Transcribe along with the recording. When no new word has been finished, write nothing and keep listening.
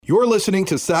You're listening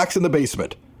to Sox in the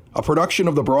Basement, a production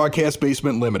of the Broadcast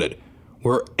Basement Limited,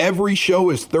 where every show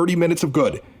is 30 minutes of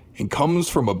good and comes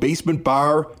from a basement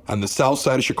bar on the south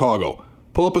side of Chicago.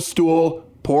 Pull up a stool,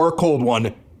 pour a cold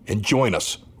one, and join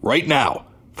us right now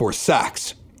for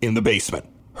Sox in the Basement.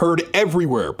 Heard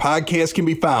everywhere podcasts can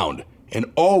be found, and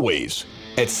always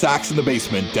at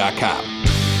soxinthebasement.com.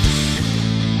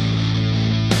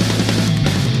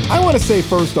 I want to say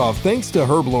first off, thanks to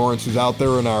Herb Lawrence, who's out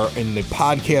there in the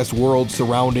podcast world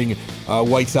surrounding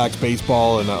White Sox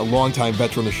baseball and a longtime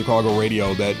veteran of Chicago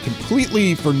radio, that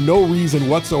completely for no reason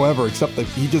whatsoever, except that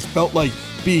he just felt like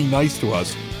being nice to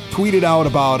us, tweeted out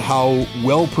about how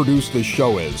well produced this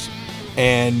show is.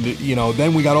 And, you know,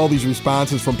 then we got all these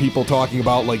responses from people talking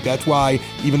about, like, that's why,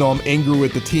 even though I'm angry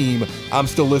with the team, I'm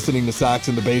still listening to Sox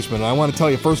in the Basement. And I want to tell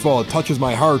you, first of all, it touches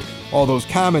my heart, all those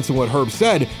comments and what Herb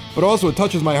said, but also it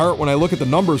touches my heart when I look at the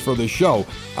numbers for this show.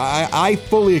 I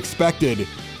fully expected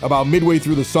about midway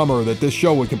through the summer that this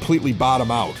show would completely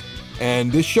bottom out. And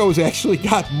this show's actually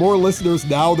got more listeners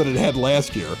now than it had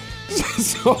last year.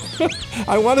 So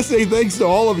I want to say thanks to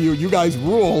all of you. You guys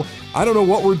rule. I don't know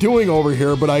what we're doing over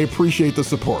here, but I appreciate the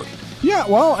support. Yeah,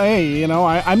 well, hey, you know,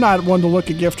 I'm not one to look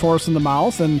a gift horse in the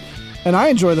mouth, and I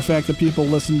enjoy the fact that people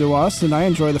listen to us, and I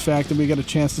enjoy the fact that we get a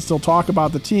chance to still talk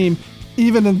about the team,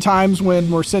 even in times when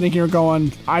we're sitting here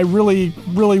going, I really,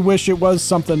 really wish it was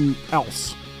something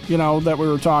else, you know, that we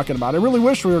were talking about. I really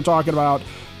wish we were talking about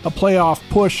a playoff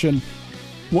push, and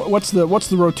what's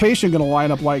the rotation going to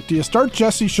line up like? Do you start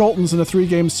Jesse Schultens in a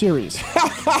 3-game series?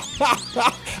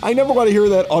 I never want to hear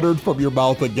that uttered from your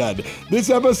mouth again.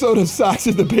 This episode of Sox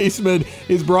in the Basement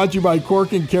is brought to you by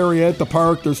Cork and Kerry at the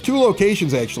Park. There's 2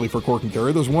 locations, actually, for Cork and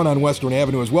Kerry. There's one on Western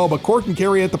Avenue as well, but Cork and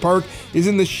Kerry at the Park is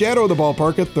in the shadow of the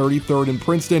ballpark at 33rd and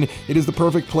Princeton. It is the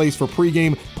perfect place for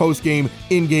pregame, postgame,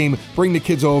 in-game. Bring the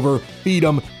kids over, feed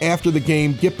them after the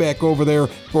game, get back over there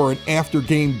for an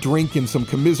after-game drink and some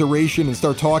commiseration and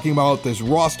start talking about this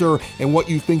roster and what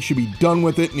you think should be done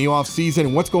with it in the offseason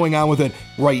and what's going on with it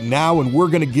right now. And we're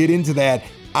going to get into that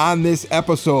on this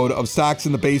episode of Sox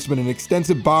in the Basement, an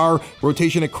extensive bar,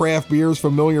 rotation of craft beers,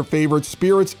 familiar favorites,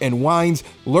 spirits, and wines.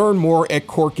 Learn more at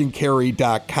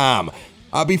corkandkerry.com.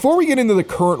 Before we get into the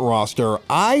current roster,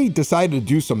 I decided to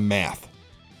do some math.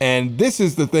 And this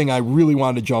is the thing I really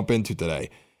wanted to jump into today.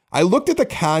 I looked at the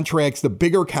contracts, the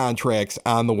bigger contracts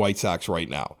on the White Sox right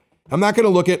now. I'm not going to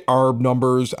look at ARB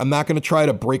numbers. I'm not going to try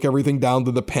to break everything down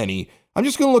to the penny. I'm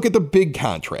just going to look at the big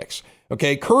contracts.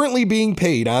 Okay, currently being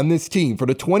paid on this team for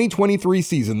the 2023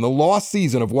 season, the lost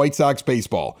season of White Sox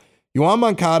baseball. Yoan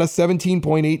Moncada,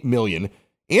 $17.8 million.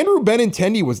 Andrew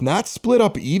Benintendi was not split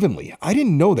up evenly. I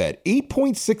didn't know that.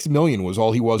 $8.6 million was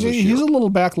all he was this year. He's a little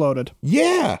backloaded.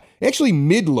 Yeah, actually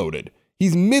mid-loaded.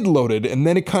 He's mid-loaded, and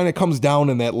then it kind of comes down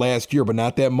in that last year, but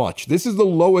not that much. This is the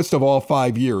lowest of all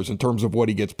 5 years in terms of what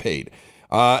he gets paid.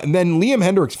 And then Liam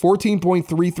Hendriks,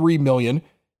 $14.33 million.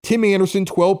 Tim Anderson,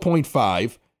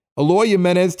 $12.5. Eloy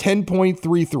Jimenez,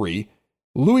 $10.33.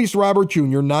 Luis Robert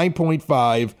Jr.,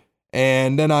 $9.5.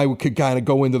 And then I could kind of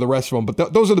go into the rest of them.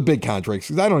 But those are the big contracts,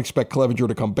 because I don't expect Clevenger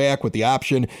to come back with the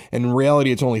option. And in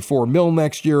reality, it's only $4 million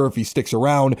next year if he sticks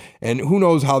around. And who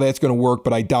knows how that's going to work,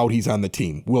 but I doubt he's on the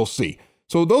team. We'll see.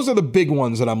 So those are the big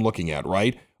ones that I'm looking at,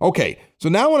 right? Okay, so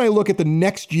now when I look at the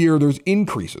next year, there's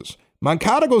increases.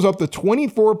 Moncada goes up to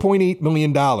 $24.8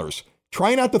 million.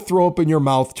 Try not to throw up in your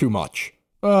mouth too much.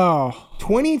 Oh.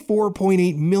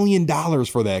 $24.8 million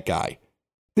for that guy.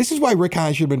 This is why Rick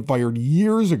Hahn should have been fired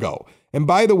years ago. And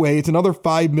by the way, it's another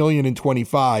 $5 million in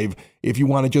 25 if you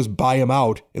want to just buy him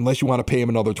out, unless you want to pay him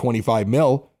another $25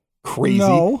 million. Crazy.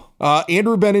 No.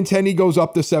 Andrew Benintendi goes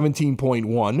up to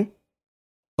 17.1.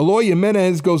 Eloy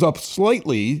Jimenez goes up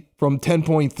slightly from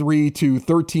 10.3 to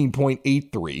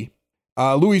 13.83.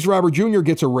 Luis Robert Jr.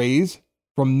 gets a raise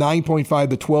from 9.5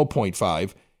 to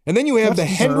 12.5. And then you have the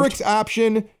Hendricks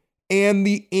option and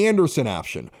the Anderson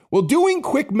option. Well, doing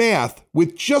quick math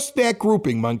with just that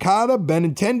grouping, Moncada,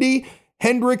 Benintendi,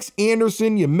 Hendricks,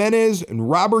 Anderson, Jimenez, and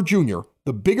Robert Jr.,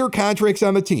 the bigger contracts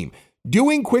on the team,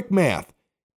 doing quick math,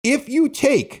 if you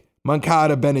take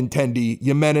Moncada, Benintendi,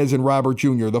 Jimenez, and Robert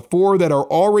Jr., the 4 that are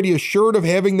already assured of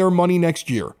having their money next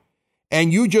year,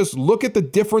 and you just look at the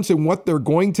difference in what they're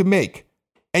going to make,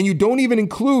 and you don't even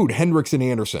include Hendricks and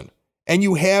Anderson, and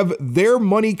you have their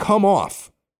money come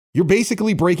off, you're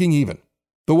basically breaking even.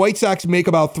 The White Sox make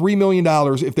about $3 million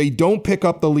if they don't pick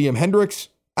up the Liam Hendricks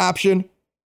option,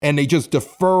 and they just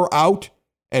defer out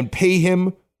and pay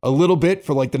him a little bit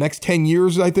for like the next 10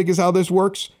 years, I think is how this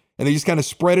works. And they just kind of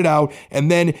spread it out.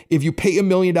 And then if you pay $1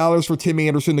 million for Tim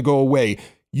Anderson to go away,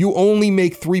 you only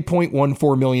make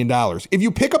 $3.14 million. If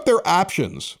you pick up their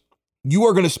options, you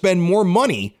are going to spend more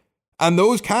money on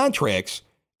those contracts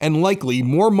and likely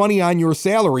more money on your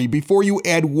salary before you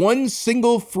add one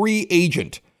single free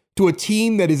agent to a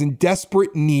team that is in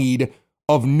desperate need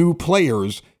of new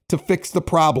players to fix the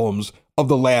problems of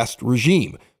the last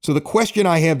regime. So the question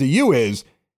I have to you is,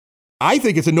 I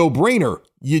think it's a no-brainer.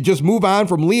 You just move on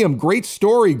from Liam. Great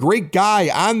story, great guy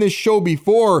on this show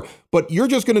before, but you're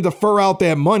just going to defer out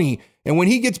that money. And when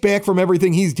he gets back from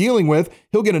everything he's dealing with,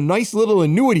 he'll get a nice little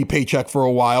annuity paycheck for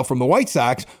a while from the White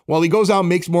Sox while he goes out and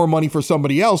makes more money for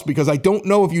somebody else, because I don't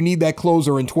know if you need that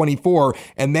closer in 24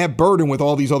 and that burden with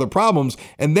all these other problems.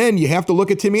 And then you have to look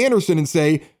at Tim Anderson and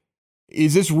say,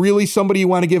 is this really somebody you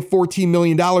want to give $14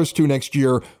 million to next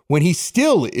year when he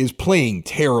still is playing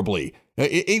terribly?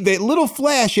 That little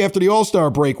flash after the All-Star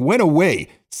break went away.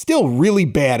 Still really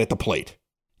bad at the plate.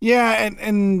 Yeah,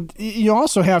 and you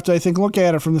also have to, I think, look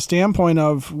at it from the standpoint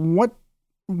of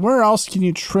where else can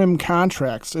you trim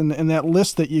contracts in that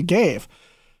list that you gave?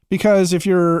 Because if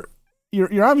you're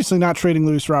obviously not trading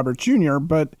Luis Robert Jr.,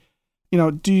 but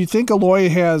do you think Eloy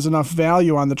has enough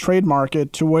value on the trade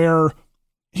market to where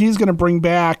he's going to bring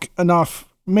back enough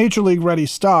major league ready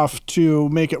stuff to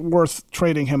make it worth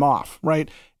trading him off, right?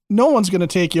 No one's going to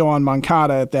take Yohan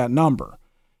Moncada at that number.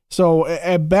 So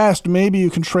at best, maybe you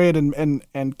can trade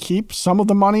and keep some of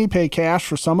the money, pay cash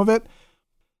for some of it.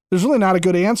 There's really not a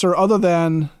good answer other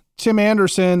than Tim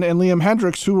Anderson and Liam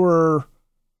Hendriks, who are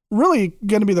really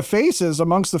going to be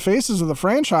amongst the faces of the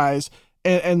franchise,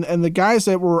 and the guys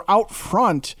that were out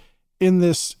front in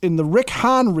the Rick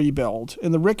Hahn rebuild,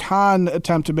 in the Rick Hahn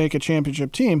attempt to make a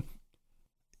championship team.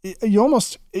 You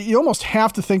almost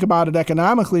have to think about it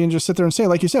economically and just sit there and say,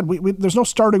 like you said, there's no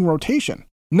starting rotation.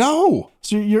 No.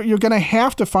 So you're going to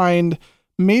have to find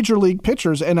major league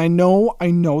pitchers. And I know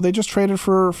they just traded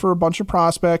for a bunch of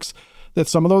prospects that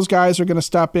some of those guys are going to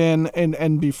step in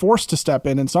and be forced to step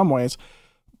in some ways.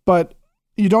 But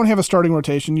you don't have a starting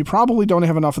rotation. You probably don't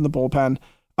have enough in the bullpen.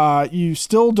 You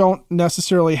still don't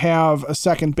necessarily have a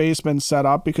second baseman set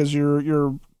up because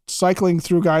you're cycling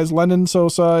through guys. Lennon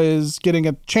Sosa is getting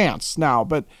a chance now,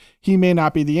 but he may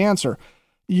not be the answer.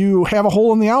 You have a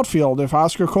hole in the outfield if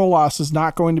Oscar Colas is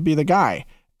not going to be the guy.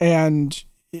 And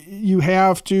you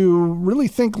have to really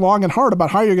think long and hard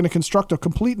about how you're going to construct a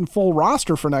complete and full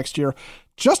roster for next year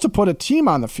just to put a team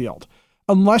on the field.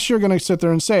 Unless you're going to sit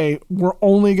there and say, we're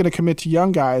only going to commit to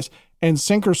young guys and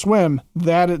sink or swim,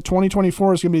 that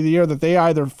 2024 is going to be the year that they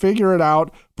either figure it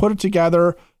out, put it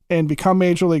together, and become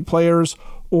major league players,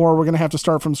 or we're going to have to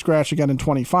start from scratch again in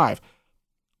 25.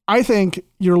 I think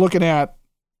you're looking at,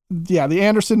 the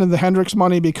Anderson and the Hendriks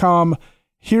money become,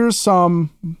 here's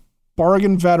some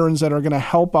bargain veterans that are going to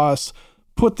help us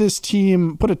put a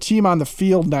team on the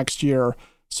field next year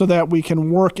so that we can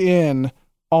work in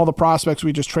all the prospects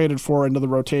we just traded for into the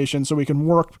rotation, so we can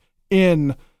work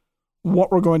in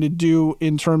what we're going to do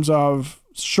in terms of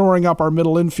shoring up our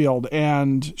middle infield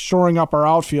and shoring up our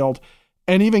outfield,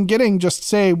 and even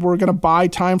we're going to buy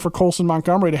time for Colson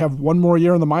Montgomery to have one more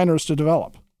year in the minors to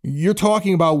develop. You're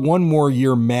talking about one more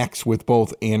year max with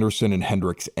both Anderson and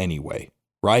Hendriks anyway,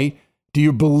 right? Do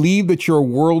you believe that you're a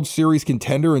World Series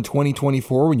contender in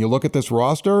 2024 when you look at this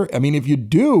roster? I mean, if you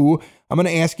do, I'm going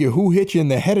to ask you who hit you in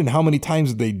the head and how many times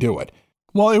did they do it?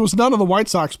 Well, it was none of the White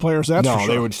Sox players, that's for sure.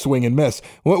 No, they would swing and miss.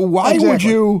 Why would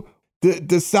you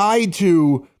decide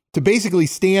to basically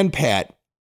stand pat,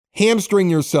 hamstring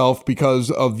yourself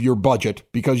because of your budget,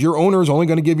 because your owner is only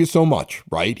going to give you so much,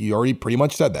 right? He already pretty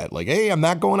much said that. Like, hey, I'm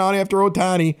not going out after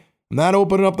Ohtani. I'm not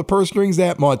opening up the purse strings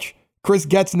that much. Chris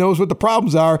Getz knows what the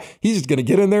problems are. He's just going to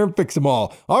get in there and fix them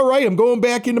all. All right, I'm going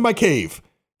back into my cave.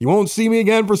 You won't see me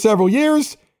again for several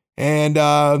years. And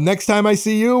next time I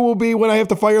see you will be when I have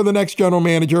to fire the next general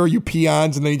manager, you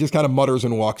peons. And then he just kind of mutters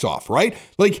and walks off, right?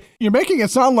 Like, you're making it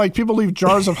sound like people leave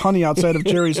jars of honey outside of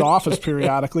Jerry's office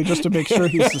periodically just to make sure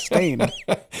he's sustained.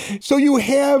 So you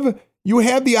have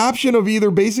the option of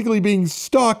either basically being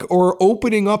stuck or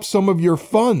opening up some of your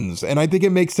funds. And I think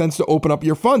it makes sense to open up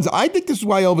your funds. I think this is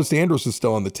why Elvis Andrus is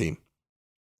still on the team.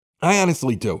 I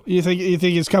honestly do. You think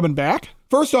he's coming back?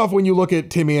 First off, when you look at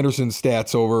Tim Anderson's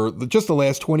stats over just the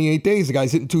last 28 days, the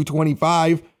guy's hitting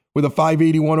 225 with a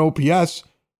 581 OPS.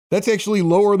 That's actually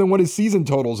lower than what his season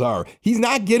totals are. He's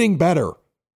not getting better.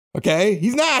 Okay?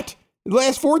 He's not. The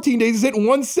last 14 days, he's hitting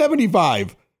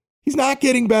 175. He's not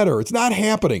getting better. It's not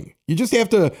happening. You just have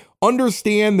to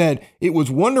understand that it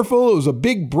was wonderful. It was a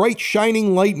big, bright,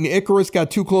 shining light, and Icarus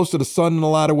got too close to the sun in a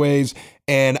lot of ways.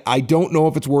 And I don't know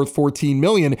if it's worth $14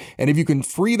 million. And if you can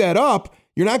free that up,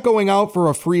 you're not going out for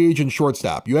a free agent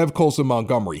shortstop. You have Colson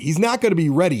Montgomery. He's not going to be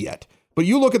ready yet. But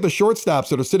you look at the shortstops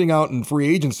that are sitting out in free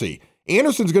agency.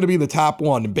 Anderson's going to be the top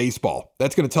one in baseball.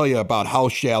 That's going to tell you about how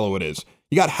shallow it is.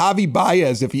 You got Javi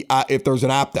Baez if there's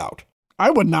an opt-out. I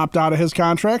wouldn't opt out of his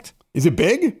contract. Is it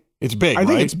big? It's big, I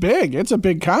think it's big. It's a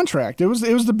big contract. It was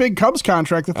the big Cubs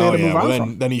contract that they had to move on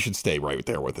from. Then he should stay right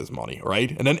there with his money, right?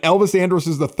 And then Elvis Andrus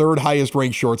is the third highest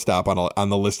ranked shortstop on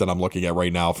the list that I'm looking at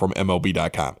right now from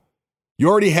MLB.com. You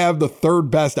already have the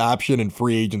third best option in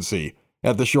free agency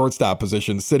at the shortstop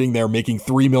position sitting there making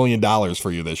 $3 million for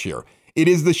you this year. It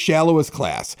is the shallowest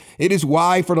class. It is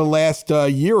why for the last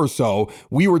year or so,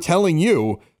 we were telling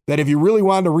you that if you really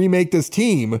wanted to remake this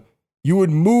team, you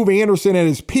would move Anderson at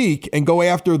his peak and go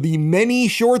after the many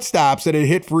shortstops that had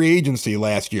hit free agency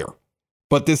last year.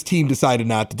 But this team decided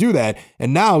not to do that,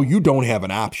 and now you don't have an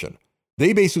option.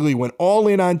 They basically went all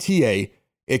in on TA,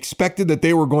 expected that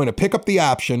they were going to pick up the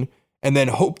option, and then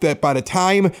hope that by the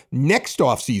time next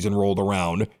offseason rolled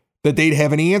around, that they'd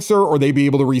have an answer or they'd be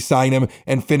able to re-sign him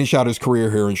and finish out his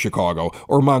career here in Chicago,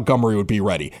 or Montgomery would be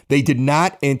ready. They did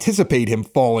not anticipate him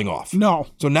falling off. No.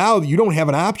 So now you don't have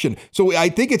an option. So I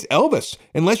think it's Elvis,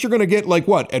 unless you're going to get like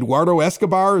what? Eduardo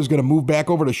Escobar is going to move back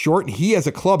over to short, and he has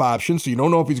a club option, so you don't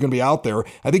know if he's going to be out there.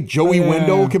 I think Joey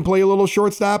Wendell can play a little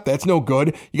shortstop. That's no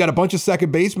good. You got a bunch of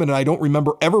second basemen, and I don't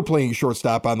remember ever playing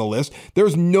shortstop on the list.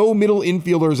 There's no middle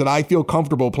infielders that I feel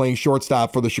comfortable playing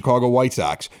shortstop for the Chicago White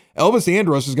Sox. Elvis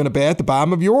Andrus is going to bat at the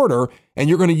bottom of your order, and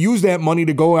you're going to use that money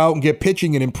to go out and get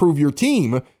pitching and improve your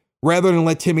team rather than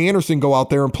let Tim Anderson go out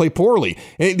there and play poorly.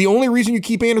 And the only reason you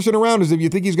keep Anderson around is if you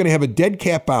think he's going to have a dead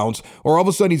cat bounce, or all of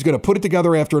a sudden he's going to put it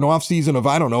together after an offseason of,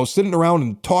 I don't know, sitting around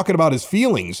and talking about his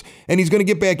feelings, and he's going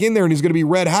to get back in there and he's going to be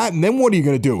red hot, and then what are you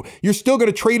going to do? You're still going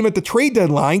to trade him at the trade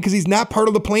deadline because he's not part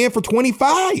of the plan for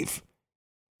 25.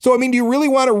 So, I mean, do you really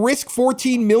want to risk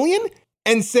 $14 million?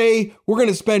 And say, we're going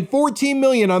to spend $14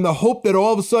 million on the hope that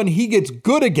all of a sudden he gets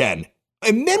good again.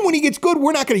 And then when he gets good,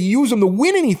 we're not going to use him to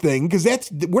win anything because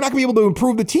we're not going to be able to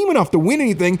improve the team enough to win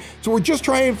anything. So we're just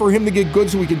trying for him to get good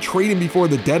so we can trade him before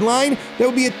the deadline. That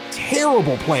would be a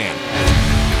terrible plan.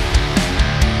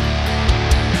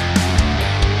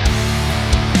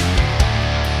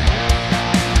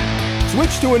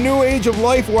 Switch to a new age of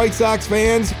life, White Sox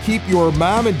fans. Keep your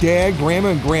mom and dad, grandma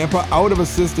and grandpa out of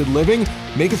assisted living.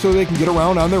 Make it so they can get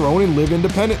around on their own and live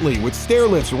independently. With stair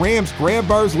lifts, ramps, grab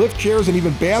bars, lift chairs, and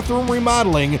even bathroom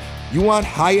remodeling, you want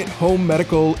Hyatt Home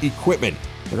Medical Equipment.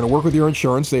 They're going to work with your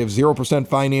insurance. They have 0%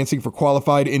 financing for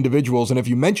qualified individuals. And if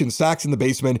you mention Sox in the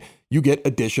Basement, you get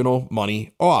additional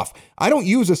money off. I don't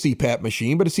use a CPAP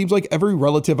machine, but it seems like every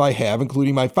relative I have,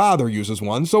 including my father, uses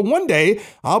one. So one day,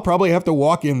 I'll probably have to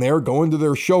walk in there, go into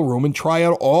their showroom, and try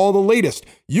out all the latest.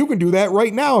 You can do that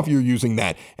right now if you're using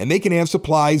that. And they can have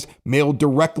supplies mailed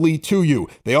directly to you.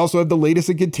 They also have the latest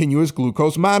in continuous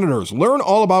glucose monitors. Learn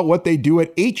all about what they do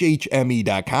at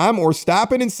hhme.com or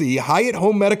stop in and see Hyatt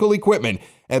Home Medical Equipment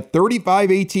at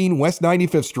 3518 West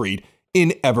 95th Street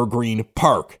in Evergreen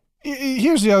Park.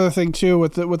 Here's the other thing, too,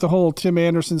 with the whole Tim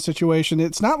Anderson situation.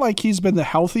 It's not like he's been the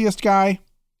healthiest guy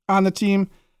on the team.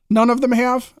 None of them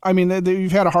have. I mean,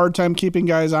 you've had a hard time keeping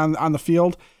guys on the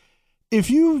field.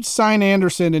 If you sign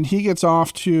Anderson and he gets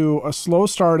off to a slow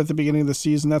start at the beginning of the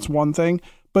season, that's one thing.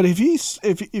 But if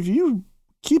you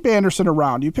keep Anderson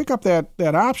around, you pick up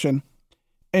that option,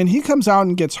 and he comes out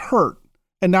and gets hurt,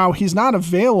 and now he's not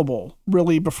available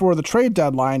really before the trade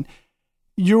deadline,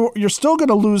 you're still going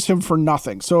to lose him for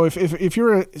nothing. So if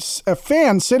you're a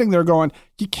fan sitting there going,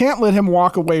 you can't let him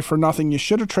walk away for nothing, you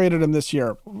should have traded him this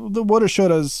year, the woulda,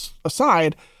 shouldas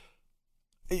aside,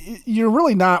 you're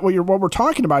really not, what we're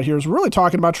talking about here is we're really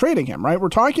talking about trading him, right? We're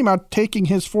talking about taking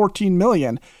his $14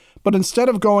 million, but instead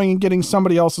of going and getting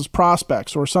somebody else's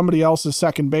prospects or somebody else's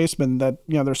second baseman that,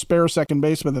 their spare second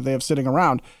baseman that they have sitting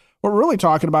around, what we're really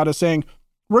talking about is saying,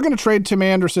 we're going to trade Tim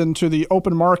Anderson to the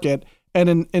open market,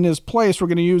 and in his place, we're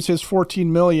going to use his $14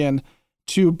 million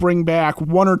to bring back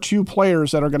one or two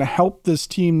players that are going to help this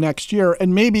team next year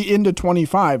and maybe into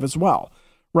 25 as well,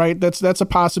 right? That's a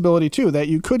possibility too, that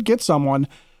you could get someone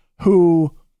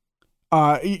who,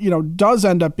 does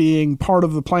end up being part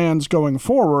of the plans going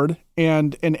forward,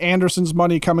 and Anderson's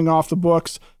money coming off the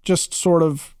books just sort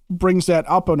of brings that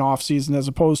up an offseason as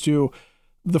opposed to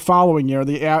the following year,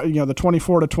 the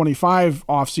 24 to 25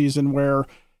 offseason where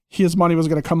his money was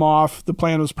going to come off. The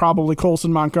plan was probably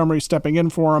Colson Montgomery stepping in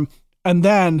for him. And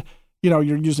then, you're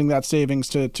using that savings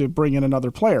to bring in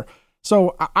another player.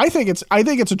 So I think it's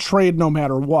a trade no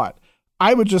matter what.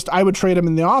 I would trade him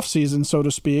in the offseason, so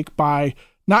to speak, by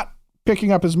not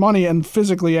picking up his money and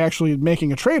physically actually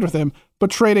making a trade with him, but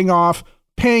trading off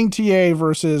paying TA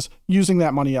versus using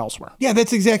that money elsewhere. Yeah,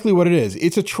 that's exactly what it is.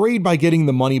 It's a trade by getting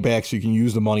the money back so you can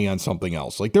use the money on something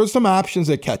else. Like there's some options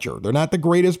at catcher. They're not the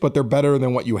greatest, but they're better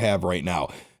than what you have right now.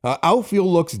 Outfield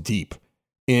looks deep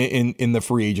in the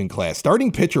free agent class.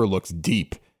 Starting pitcher looks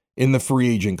deep in the free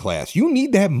agent class. You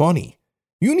need that money.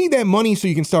 You need that money so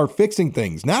you can start fixing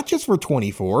things, not just for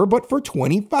 24, but for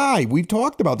 25. We've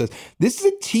talked about this. This is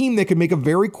a team that can make a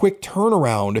very quick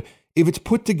turnaround if it's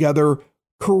put together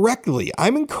correctly.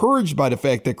 I'm encouraged by the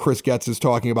fact that Chris Getz is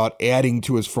talking about adding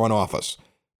to his front office.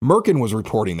 Merkin was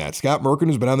reporting that. Scott Merkin,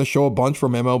 who's been on the show a bunch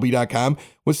from MLB.com,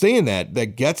 was saying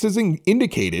that Getz has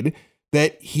indicated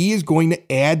that he is going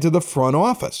to add to the front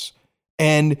office.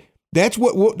 And that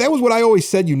was what I always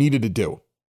said you needed to do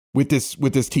with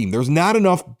this team. There's not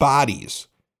enough bodies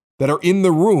that are in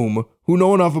the room who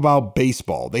know enough about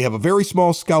baseball. They have a very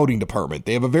small scouting department.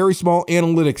 They have a very small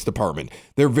analytics department.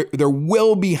 They're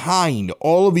well behind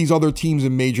all of these other teams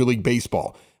in Major League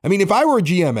Baseball. I mean, if I were a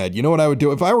GM, Ed, you know what I would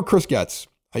do? If I were Chris Getz,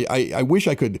 I wish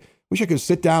I could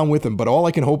sit down with him, but all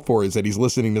I can hope for is that he's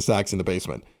listening to Sox in the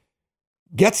Basement.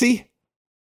 Getzy,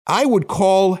 I would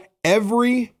call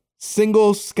every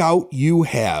single scout you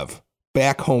have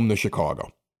back home to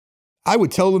Chicago. I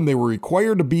would tell them they were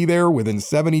required to be there within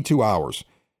 72 hours,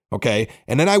 okay?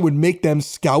 And then I would make them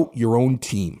scout your own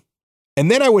team. And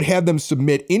then I would have them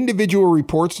submit individual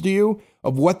reports to you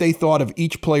of what they thought of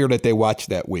each player that they watched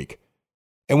that week.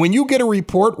 And when you get a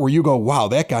report where you go, wow,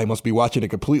 that guy must be watching a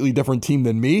completely different team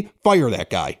than me, fire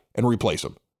that guy and replace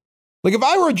him. Like if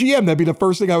I were a GM, that'd be the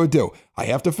first thing I would do. I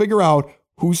have to figure out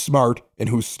who's smart and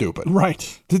who's stupid.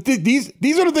 Right. These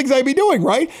are the things I'd be doing,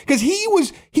 right? Because he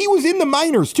was in the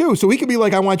minors too. So he could be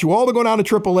like, I want you all to go down to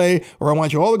AAA or I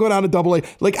want you all to go down to AA.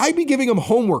 Like I'd be giving him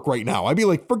homework right now. I'd be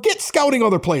like, forget scouting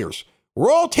other players.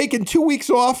 We're all taking 2 weeks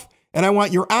off and I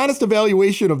want your honest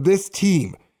evaluation of this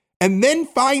team. And then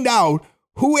find out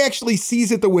who actually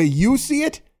sees it the way you see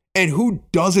it and who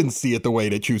doesn't see it the way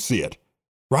that you see it.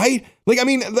 Right?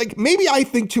 Like maybe I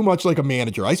think too much like a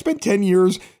manager. I spent 10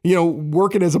 years,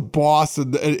 working as a boss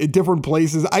in different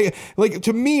places.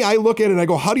 To me, I look at it and I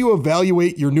go, how do you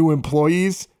evaluate your new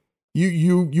employees?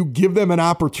 You give them an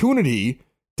opportunity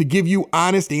to give you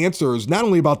honest answers, not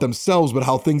only about themselves, but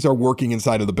how things are working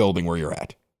inside of the building where you're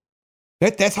at.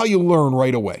 That's how you learn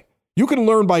right away. You can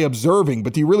learn by observing,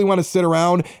 but do you really want to sit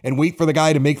around and wait for the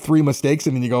guy to make 3 mistakes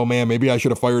and then you go, man, maybe I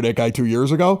should have fired that guy 2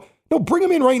 years ago? No, bring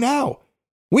him in right now.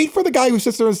 Wait for the guy who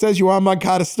sits there and says, Yoan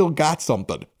Moncada still got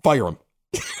something. Fire him.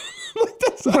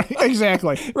 Right,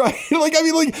 exactly. Right.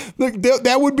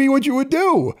 That would be what you would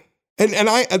do. And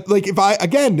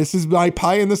this is my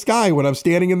pie in the sky when I'm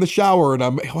standing in the shower and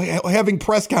I'm having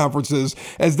press conferences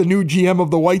as the new GM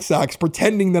of the White Sox,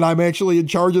 pretending that I'm actually in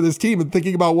charge of this team and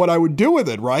thinking about what I would do with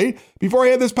it, right? Before I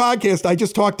had this podcast, I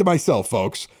just talked to myself,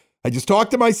 folks. I just talked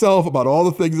to myself about all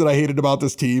the things that I hated about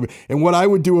this team and what I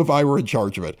would do if I were in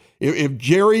charge of it. If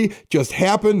Jerry just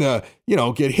happened to,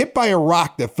 get hit by a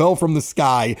rock that fell from the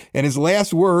sky and his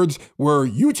last words were,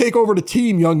 you take over the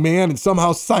team, young man, and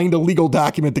somehow signed a legal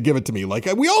document to give it to me. Like,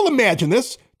 we all imagine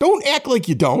this. Don't act like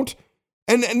you don't.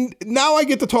 And now I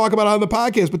get to talk about it on the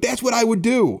podcast, but that's what I would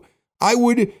do. I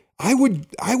would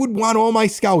want all my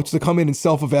scouts to come in and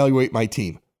self-evaluate my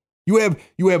team. You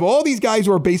have all these guys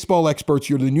who are baseball experts.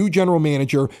 You're the new general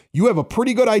manager. You have a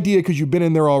pretty good idea because you've been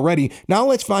in there already. Now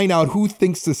let's find out who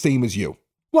thinks the same as you.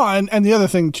 Well, and the other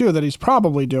thing, too, that he's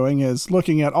probably doing is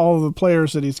looking at all of the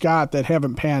players that he's got that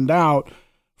haven't panned out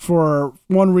for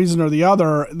one reason or the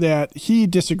other that he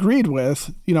disagreed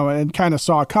with, and kind of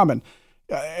saw coming.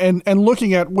 And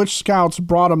looking at which scouts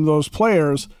brought him those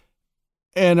players.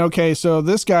 And okay, so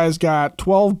this guy's got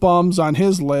 12 bums on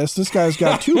his list. This guy's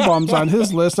got 2 bums on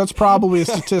his list. That's probably a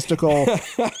statistical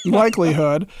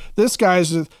likelihood. This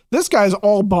guy's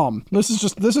all bum. This is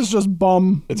just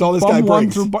bum. It's all this bum guy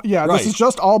brings. Right. This is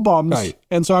just all bums. Right.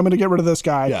 And so I'm going to get rid of this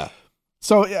guy. Yeah.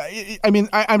 So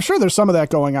I'm sure there's some of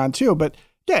that going on too. But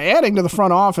yeah, adding to the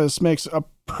front office makes a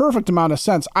perfect amount of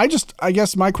sense. I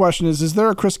guess my question is there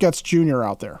a Chris Getz Jr.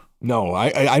 out there? No,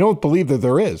 I don't believe that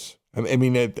there is. I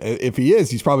mean, if he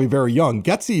is, he's probably very young.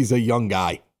 Getzy's a young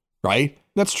guy, right?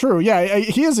 That's true. Yeah,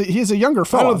 he is a younger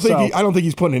fellow. I don't think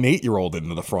he's putting an 8-year-old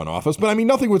into the front office, but I mean,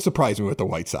 nothing would surprise me with the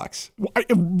White Sox.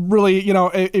 Really,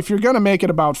 if you're going to make it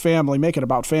about family, make it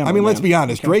about family. I mean, let's be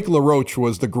honest. Okay. Drake LaRoche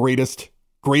was the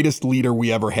greatest leader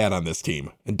we ever had on this team,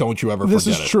 and don't you ever forget it.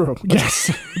 This is true.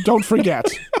 Yes, don't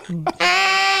forget.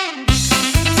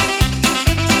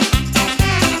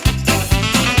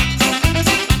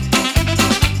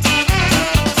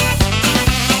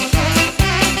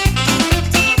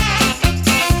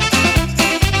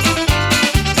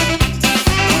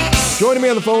 Joining me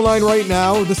on the phone line right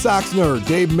now, the Sox nerd,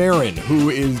 Dave Marin, who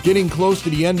is getting close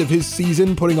to the end of his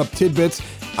season, putting up tidbits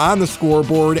on the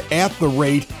scoreboard at the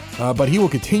rate. But he will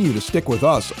continue to stick with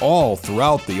us all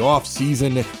throughout the off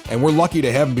season, and we're lucky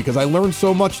to have him because I learned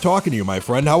so much talking to you, my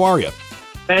friend. How are you?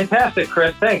 Fantastic,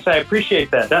 Chris. Thanks. I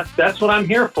appreciate that. That's what I'm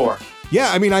here for.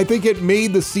 Yeah, I mean, I think it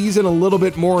made the season a little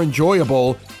bit more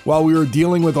enjoyable while we were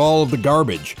dealing with all of the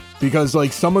garbage, because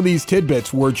like some of these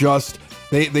tidbits were just,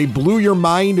 they blew your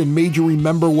mind and made you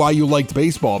remember why you liked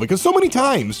baseball, because so many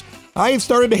times I have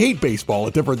started to hate baseball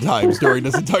at different times during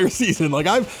this entire season. Like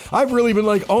I've really been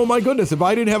like, oh my goodness, if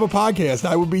I didn't have a podcast,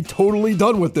 I would be totally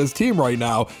done with this team right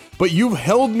now. But you've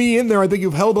held me in there. I think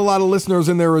you've held a lot of listeners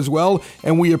in there as well,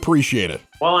 and we appreciate it.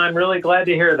 Well, I'm really glad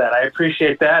to hear that. I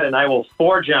appreciate that, and I will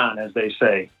forge on, as they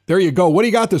say. There you go. What do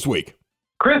you got this week?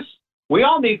 Chris, we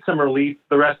all need some relief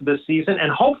the rest of this season,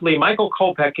 and hopefully Michael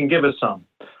Kopech can give us some.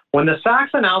 When the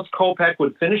Sox announced Kopech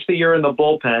would finish the year in the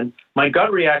bullpen, my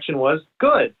gut reaction was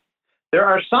good. There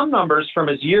are some numbers from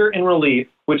his year in relief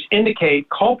which indicate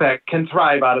Kopech can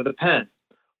thrive out of the pen.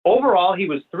 Overall, he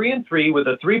was 3-3 with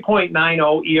a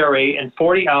 3.90 ERA and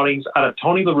 40 outings out of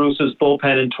Tony La Russa's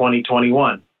bullpen in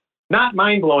 2021. Not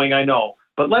mind-blowing, I know,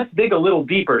 but let's dig a little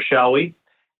deeper, shall we?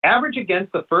 Average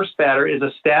against the first batter is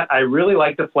a stat I really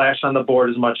like to flash on the board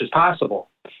as much as possible.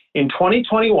 In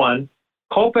 2021,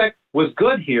 Kopech was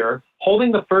good here,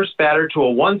 holding the first batter to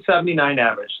a 179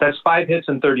 average. That's 5 hits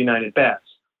and 39 at-bats.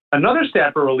 Another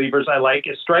stat for relievers I like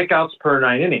is strikeouts per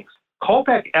 9 innings.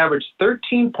 Kopech averaged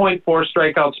 13.4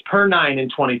 strikeouts per 9 in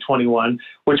 2021,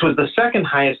 which was the second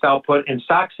highest output in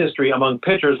Sox history among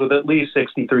pitchers with at least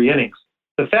 63 innings.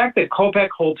 The fact that Kopech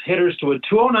holds hitters to a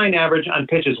 209 average on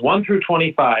pitches 1 through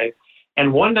 25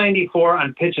 and 194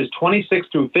 on pitches 26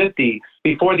 through 50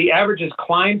 before the averages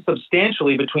climbed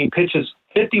substantially between pitches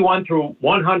 51 through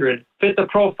 100 fit the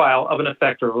profile of an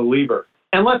effective reliever.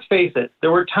 And let's face it,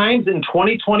 there were times in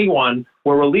 2021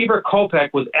 where reliever Kopech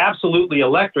was absolutely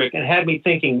electric and had me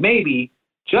thinking maybe,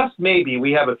 just maybe,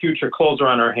 we have a future closer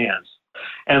on our hands.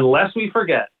 And lest we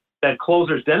forget that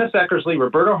closers Dennis Eckersley,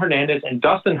 Roberto Hernandez, and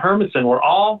Dustin Hermanson were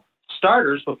all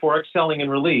starters before excelling in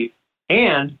relief,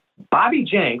 and Bobby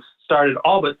Jenks started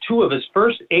all but 2 of his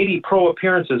first 80 pro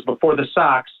appearances before the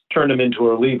Sox turned him into a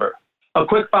reliever. A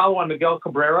quick follow on Miguel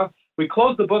Cabrera. We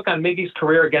closed the book on Miggy's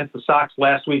career against the Sox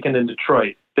last weekend in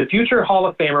Detroit. The future Hall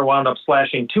of Famer wound up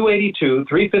slashing .282,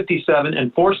 .357,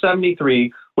 and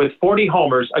 .473 with 40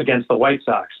 homers against the White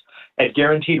Sox. At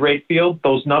Guaranteed Rate Field,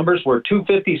 those numbers were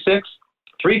 .256,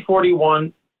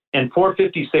 .341, and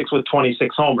 .456 with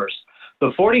 26 homers.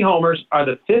 The 40 homers are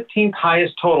the 15th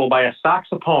highest total by a Sox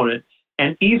opponent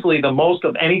and easily the most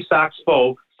of any Sox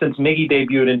foe since Miggy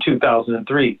debuted in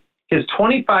 2003. His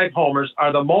 25 homers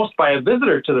are the most by a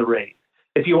visitor to the rate.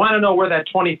 If you want to know where that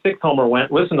 26th homer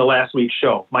went, listen to last week's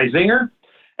show. My zinger?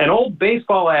 An old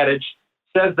baseball adage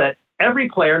says that every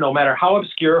player, no matter how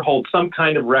obscure, holds some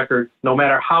kind of record, no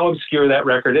matter how obscure that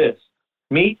record is.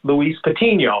 Meet Luis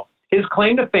Patino. His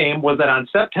claim to fame was that on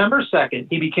September 2nd,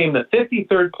 he became the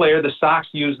 53rd player the Sox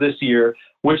used this year,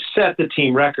 which set the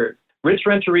team record. Rich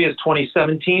Renteria's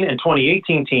 2017 and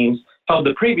 2018 teams held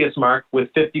the previous mark with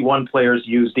 51 players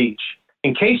used each.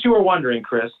 In case you were wondering,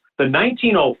 Chris, the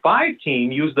 1905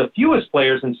 team used the fewest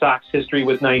players in Sox history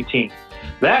with 19.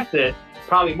 That's it.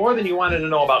 Probably more than you wanted to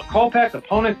know about Kopech,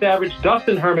 opponent's average,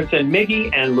 Dustin Hermanson,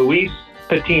 Miggy, and Luis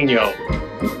Patino.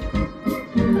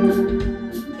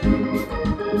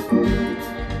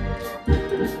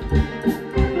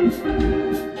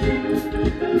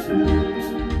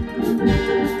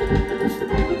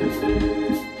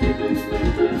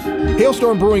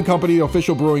 Hailstorm Brewing Company,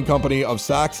 official brewing company of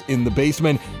Sox in the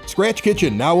Basement. Scratch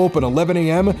Kitchen, now open 11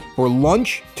 a.m. for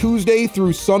lunch, Tuesday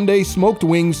through Sunday. Smoked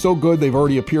wings, so good. They've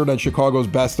already appeared on Chicago's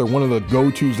Best. They're one of the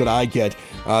go-tos that I get.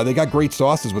 They got great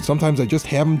sauces, but sometimes I just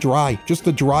have them dry. Just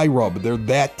the dry rub. They're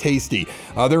that tasty.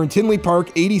 They're in Tinley Park,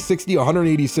 8060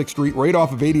 186th Street, right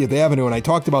off of 80th Avenue. And I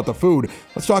talked about the food.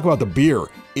 Let's talk about the beer.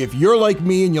 If you're like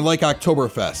me and you like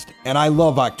Oktoberfest, and I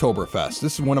love Oktoberfest,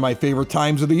 this is one of my favorite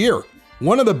times of the year.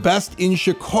 One of the best in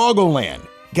Chicagoland.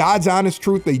 God's honest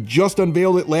truth, they just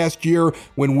unveiled it last year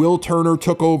when Will Turner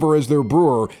took over as their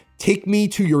brewer. Take me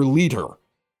to your liter.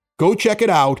 Go check it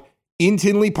out in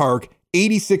Tinley Park,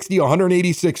 8060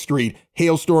 186th Street,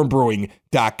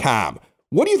 hailstormbrewing.com.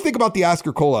 What do you think about the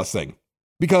Oscar Colas thing?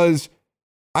 Because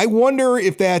I wonder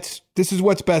if this is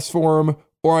what's best for him,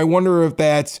 or I wonder if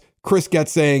that's Chris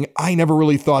Getz saying, I never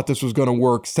really thought this was going to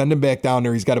work. Send him back down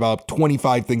there. He's got about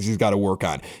 25 things he's got to work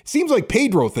on. Seems like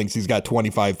Pedro thinks he's got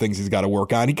 25 things he's got to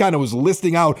work on. He kind of was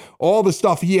listing out all the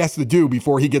stuff he has to do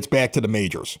before he gets back to the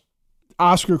majors.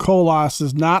 Oscar Colas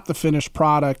is not the finished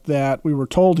product that we were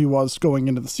told he was going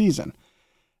into the season.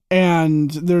 And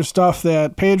there's stuff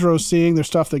that Pedro's seeing, there's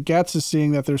stuff that Getz is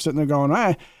seeing that they're sitting there going,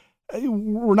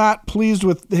 we're not pleased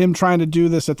with him trying to do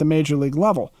this at the major league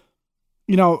level.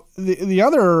 You know, the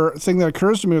other thing that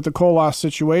occurs to me with the Kolas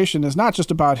situation is not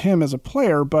just about him as a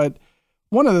player, but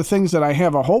one of the things that I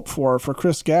have a hope for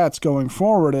Chris Getz going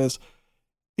forward is,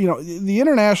 you know, the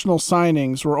international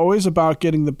signings were always about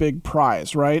getting the big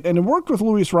prize, right? And it worked with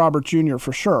Luis Robert Jr.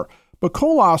 for sure, but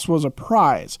Kolas was a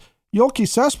prize. Yoelqui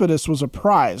Cespedes was a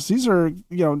prize. These are,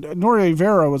 you know, Noriel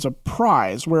Vera was a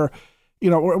prize where, you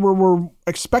know, we're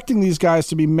expecting these guys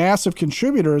to be massive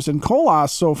contributors, and Kolas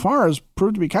so far has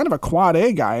proved to be kind of a quad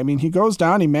A guy. I mean, he goes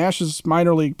down, he mashes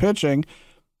minor league pitching,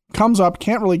 comes up,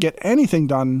 can't really get anything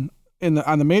done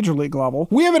on the major league level.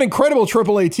 We have an incredible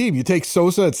AAA team. You take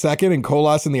Sosa at second and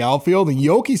Kolas in the outfield, and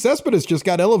Yoelqui Cespedes just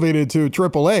got elevated to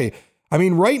AAA. I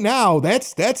mean, right now,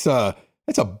 that's a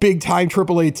big time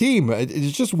AAA team.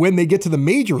 It's just when they get to the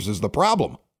majors is the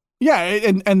problem. Yeah,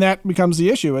 and that becomes the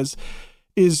issue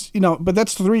is, you know, but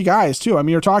that's 3 guys too. I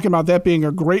mean, you're talking about that being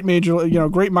a great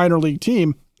great minor league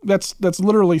team. That's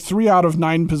literally 3 out of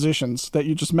 9 positions that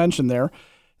you just mentioned there.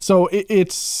 So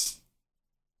it's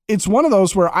one of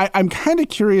those where I'm kind of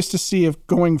curious to see if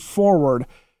going forward,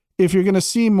 if you're going to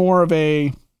see more of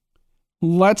a,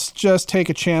 let's just take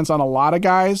a chance on a lot of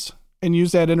guys and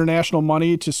use that international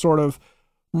money to sort of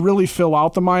really fill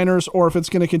out the minors, or if it's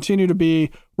going to continue to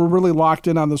be, we're really locked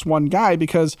in on this one guy,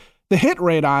 because the hit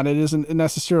rate on it isn't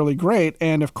necessarily great.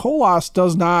 And if Kolas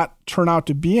does not turn out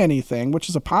to be anything, which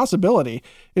is a possibility,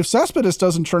 if Cespedes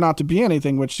doesn't turn out to be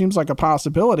anything, which seems like a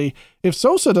possibility, if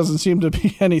Sosa doesn't seem to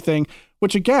be anything,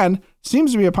 which again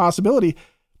seems to be a possibility,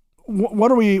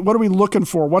 what are we looking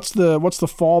for? What's the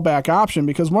fallback option?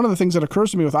 Because one of the things that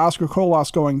occurs to me with Oscar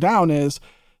Kolas going down is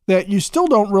that you still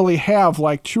don't really have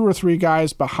like 2 or 3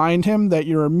 guys behind him that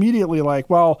you're immediately like,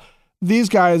 well, these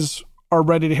guys are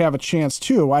ready to have a chance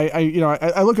too.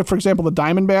 I look at, for example, the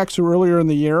Diamondbacks, who earlier in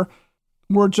the year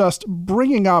were just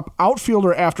bringing up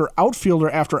outfielder after outfielder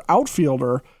after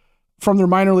outfielder from their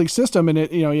minor league system.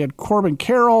 And you had Corbin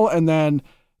Carroll, and then,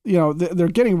 you know, they're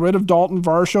getting rid of Dalton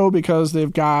Varsho because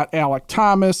they've got Alec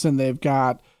Thomas, and they've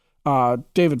got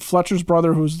David Fletcher's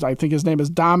brother, who's, I think his name is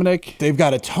Dominic. They've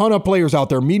got a ton of players out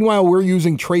there. Meanwhile, we're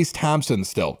using Trace Thompson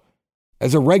still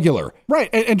as a regular. Right.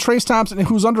 And Trace Thompson,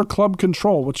 who's under club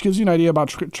control, which gives you an idea about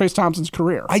Trace Thompson's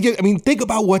career. I mean, think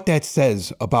about what that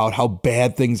says about how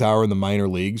bad things are in the minor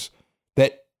leagues,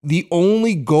 that the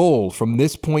only goal from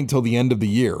this point till the end of the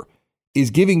year is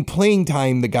giving playing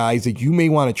time to guys that you may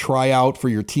want to try out for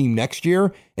your team next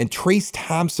year. And Trace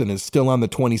Thompson is still on the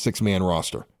 26-man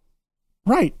roster.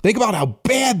 Right. Think about how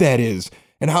bad that is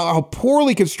and how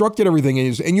poorly constructed everything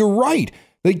is. And you're right.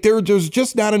 Like there's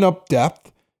just not enough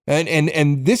depth.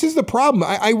 And this is the problem.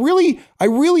 I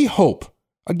really hope,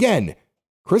 again,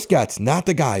 Chris Getz, not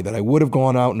the guy that I would have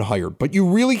gone out and hired, but you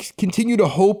really continue to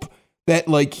hope that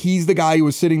like he's the guy who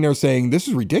was sitting there saying, this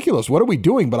is ridiculous. What are we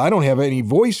doing? But I don't have any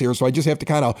voice here, so I just have to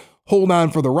kind of hold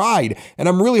on for the ride. And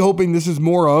I'm really hoping this is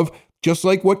more of just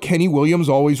like what Kenny Williams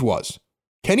always was.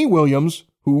 Kenny Williams,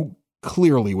 who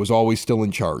clearly was always still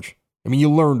in charge. I mean, you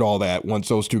learned all that once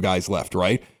those 2 guys left,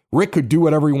 right? Rick could do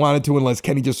whatever he wanted to unless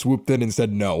Kenny just swooped in and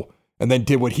said no, and then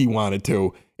did what he wanted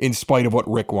to in spite of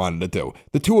what Rick wanted to do.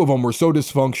 The 2 of them were so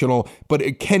dysfunctional,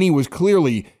 but Kenny was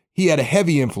clearly, he had a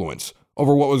heavy influence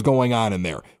over what was going on in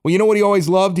there. Well, you know what he always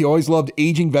loved? He always loved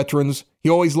aging veterans. He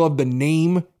always loved the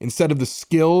name instead of the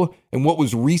skill and what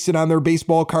was recent on their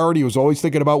baseball card. He was always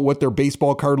thinking about what their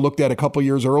baseball card looked at a couple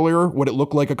years earlier, what it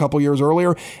looked like a couple years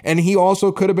earlier. And he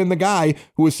also could have been the guy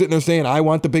who was sitting there saying, I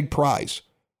want the big prize.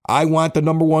 I want the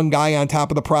number 1 guy on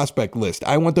top of the prospect list.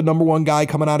 I want the number 1 guy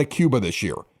coming out of Cuba this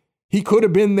year. He could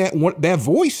have been that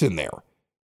voice in there.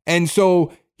 And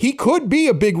so he could be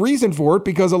a big reason for it,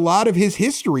 because a lot of his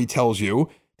history tells you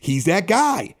he's that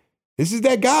guy. This is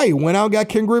that guy who went out and got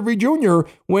Ken Griffey Jr.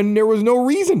 when there was no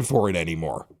reason for it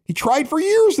anymore. He tried for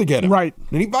years to get him. Right.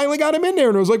 And he finally got him in there,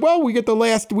 and it was like, well, we get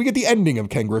the ending of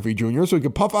Ken Griffey Jr. so he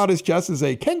could puff out his chest and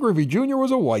say, Ken Griffey Jr.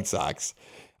 was a White Sox.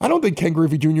 I don't think Ken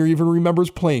Griffey Jr. even remembers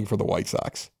playing for the White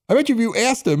Sox. I bet you if you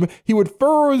asked him, he would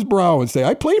furrow his brow and say,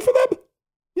 I played for them?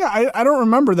 Yeah, I don't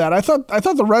remember that. I thought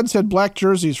the Reds had black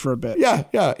jerseys for a bit. Yeah.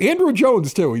 Andrew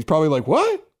Jones, too. He's probably like,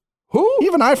 what? Who?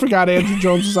 Even I forgot Andrew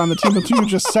Jones was on the team until you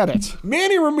just said it.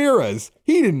 Manny Ramirez.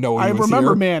 He didn't know he was here. I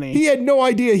remember Manny. He had no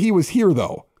idea he was here,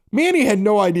 though. Manny had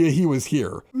no idea he was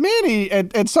here. Manny,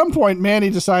 at some point, Manny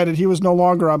decided he was no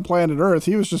longer on planet Earth.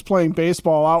 He was just playing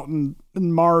baseball out in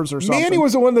in Mars or something. Manny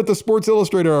was the one that the Sports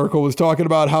Illustrated article was talking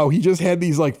about, how he just had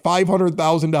these like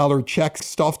 $500,000 checks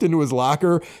stuffed into his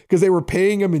locker because they were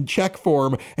paying him in check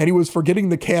form and he was forgetting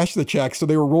to cash the checks, so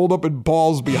they were rolled up in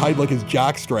balls behind like his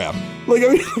jock strap. Like, I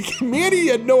mean, Manny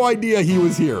had no idea he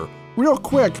was here. Real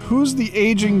quick, who's the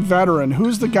aging veteran?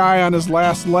 Who's the guy on his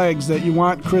last legs that you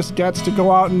want Chris Getz to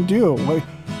go out and do? Like,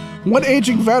 what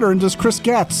aging veteran does Chris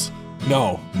Getz?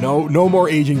 No more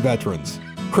aging veterans.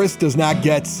 Chris does not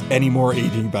get any more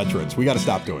aging veterans. We got to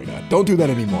stop doing that. Don't do that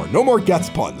anymore. No more Getz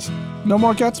puns. No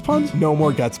more Getz puns? No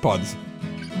more Getz puns.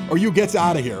 Or you Getz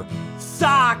out of here.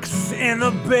 Sox in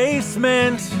the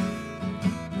basement.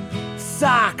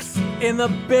 Sox in the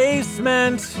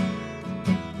basement.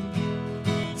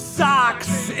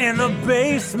 Sox in the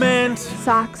basement.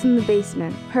 Sox in the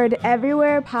Basement. Heard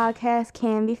everywhere podcasts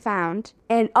can be found,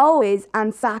 and always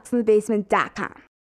on soxinthebasement.com.